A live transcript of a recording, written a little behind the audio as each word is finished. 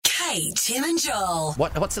Kate, Tim and Joel.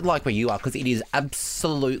 What's it like where you are? Because it is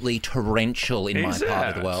absolutely torrential in my part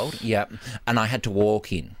of the world. Yep. And I had to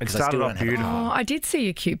walk in. It started off beautiful. Oh, I did see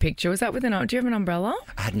a cute picture. Was that with do you have an umbrella?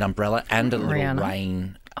 I had an umbrella and a little Rihanna.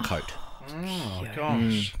 rain coat. Oh,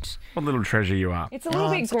 gosh. What a little treasure you are. It's a little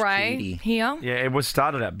bit such a grey cutie. here. Yeah, it was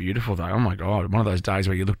started out beautiful, though. Oh, my God. One of those days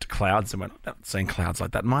where you looked at clouds and went, I've never seen clouds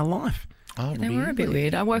like that in my life. Oh, They were a bit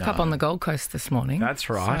weird. I woke up on the Gold Coast this morning. That's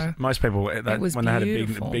right. So Most people, was when they had a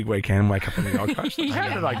beautiful. big weekend, wake up on the Gold Coast.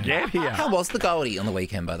 How did I get here? How was the Goldie on the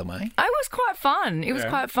weekend, by the way? It was quite fun. It was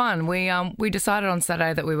quite fun. We decided on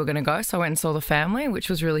Saturday that we were going to go, so I went and saw the family, which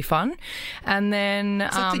was really fun. And then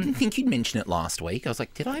So I didn't think you'd mention it last week. I was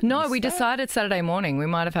like, did I? no, miss we that? decided Saturday morning. We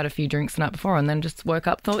might have had a few drinks the night before, and then just woke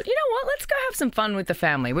up, thought, you know what, let's go have some fun with the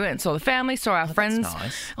family. We went and saw the family, saw our friends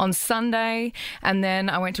nice. on Sunday, and then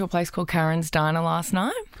I went to a place called Karen's Diner last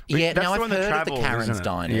night. Yeah, That's now the I've one that heard of the travels, Karen's isn't it?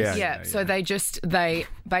 Diners. Yeah. So they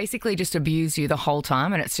basically just abuse you the whole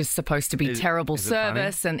time, and it's just supposed to be terrible is it funny?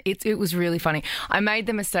 service, and it was really funny. I made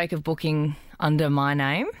the mistake of booking under my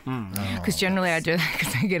name because generally I do that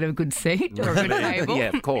because I get a good seat or a good table.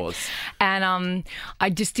 Yeah, of course. And I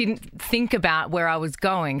just didn't think about where I was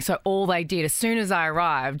going. So all they did, as soon as I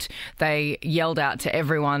arrived, they yelled out to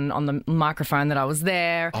everyone on the microphone that I was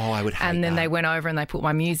there. Oh, I would hate And then that. they went over and they put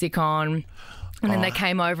my music on. And then they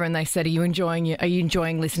came over and they said, Are you enjoying your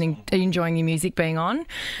music being on?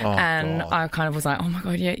 And God. I kind of was like, oh my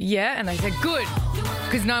God, yeah. And they said, good,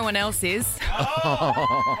 because no one else is.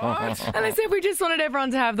 And they said, we just wanted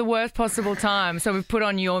everyone to have the worst possible time, so we put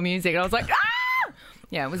on your music. And I was like, ah!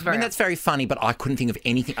 Yeah, it was I very... mean, that's very funny, but I couldn't think of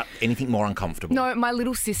anything more uncomfortable. No, my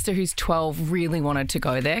little sister, who's 12, really wanted to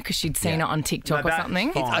go there because she'd seen it on TikTok No, or that's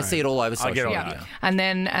something. fine. I see it all over I get social all media. that. And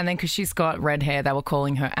then because she's got red hair, they were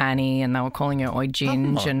calling her Annie and they were calling her Oi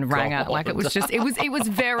Ginge and rang her. Like it was just, it was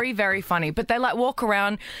very, very funny. But they like walk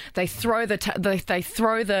around, they throw they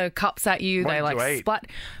throw the cups at you, What they did like you eat? splat.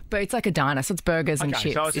 But it's like a diner, so it's burgers and Okay,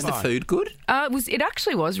 chips. so it's Is the fine. food good? It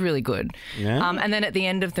actually was really good. Yeah? And then at the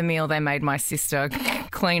end of the meal, they made my sister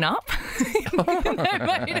clean up.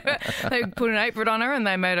 They put an apron on her and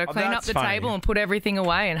they made her clean up that's the funny. table and put everything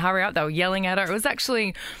away and hurry up. They were yelling at her.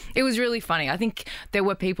 It was really funny. I think there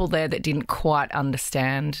were people there that didn't quite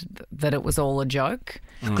understand that it was all a joke.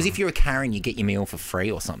 Because if you're a Karen, you get your meal for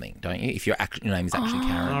free or something, don't you? If your name is actually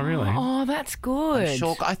Karen. Oh, really? Oh, that's good.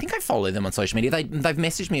 Sure, I think I follow them on social media. They've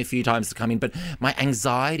messaged me a few times to come in, but my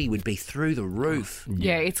anxiety would be through the roof.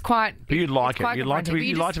 Yeah, it's quite. But you'd like it's it. quite You'd like to confronting, be. but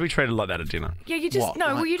You'd like to be treated like that at dinner. Yeah, you just What, no.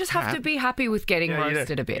 like Well, you just have to crap? be happy with getting You do.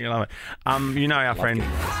 roasted a bit. You love it. You know our friend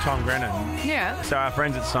Tom Grennan. Yeah. So our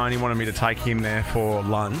friends at Sony wanted me to take him there for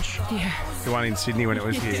lunch. Yeah. The one in Sydney when it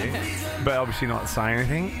was here, but obviously not saying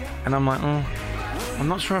anything. And I'm like, I'm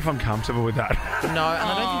not sure if I'm comfortable with that. No, and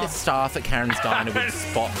I don't think the staff at Karen's Diner would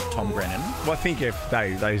spot Tom Brennan. Well, I think if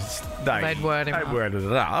they'd word him up. worded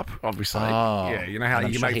it up, obviously. Oh. Yeah, you know how And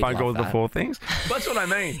I'm you sure make he'd phone love calls that. before things? That's what I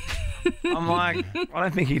mean. I'm like, I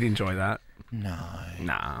don't think he'd enjoy that. No.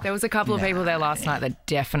 Nah. There was a couple of people there last night that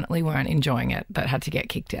definitely weren't enjoying it, that had to get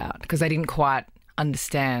kicked out because they didn't quite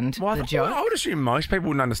understand Well, the joke. I would assume most people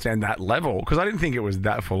wouldn't understand that level because I didn't think it was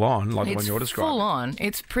that full on, like the one It's you're describing. full on.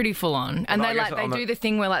 It's pretty full on. And Well, I they guess they on the- do the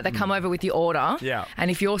thing where like they come over with your order. Yeah.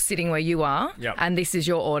 And if you're sitting where you are Yep. and this is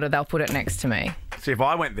your order, they'll put it next to me See, if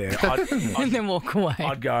I went there, and then walk away.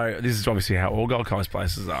 I'd go, this is obviously how all Gold Coast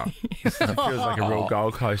places are. It feels like a real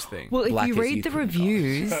Gold Coast thing. Well, if Black you as read you the can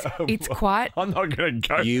reviews, it's quite... I'm not going to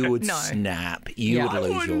go. You would No. snap. You Yeah. would I lose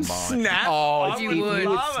your wouldn't mind. snap. Oh, I if would you love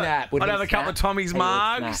would it. snap. Would I'd he have a couple snap? of Tommy's He would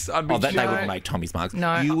mugs. snap. I'd be They joking. wouldn't make Tommy's mugs.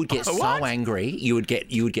 No. You would get so What? angry. You would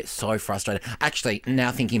get so frustrated. Actually,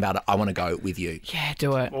 now thinking about it, I want to go with you. Yeah,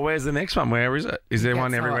 do it. Well, where's the next one? Where is it? Is there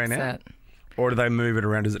one Get so everywhere now? upset. Or do they move it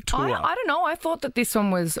around? Does it tour? I don't know. I thought that this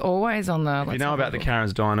one was always on the... You know about the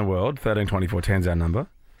Karen's Diner World? 132410's our number.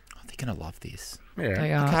 Oh, they're going to love this. Yeah.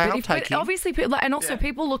 They are. Okay, But I'll if- take but you. obviously, and also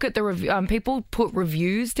people look at the review. People put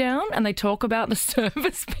reviews down and they talk about the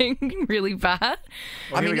service being really bad.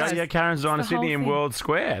 Well, here we go. it's- Yeah, Karen's Diner the whole Sydney in thing. World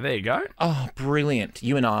Square. There you go. Oh, brilliant.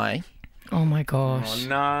 You and I. Oh my gosh. Oh,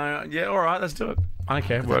 no. Yeah, all right, let's do it. I don't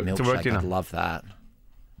care. That It's a work milkshake, dinner. I'd love that.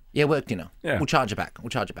 Yeah, work dinner. Yeah. We'll charge it back.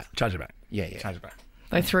 Charge it back. Yeah. Charge it back.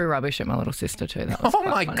 They threw rubbish at my little sister too. That was Oh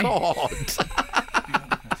quite my funny.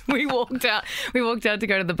 God. We walked out. We walked out to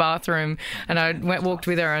go to the bathroom, and I walked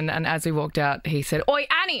with her. And as we walked out, he said, "Oi,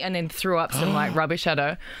 Annie!" and then threw up some like rubbish at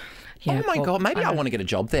her. Yeah, Oh my poor- God. Maybe I want to get a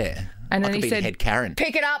job there. And I then could he be said, the head Karen.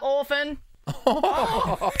 "Pick it up, orphan."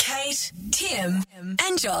 Kate, Tim,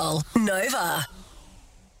 and Joel. Nova.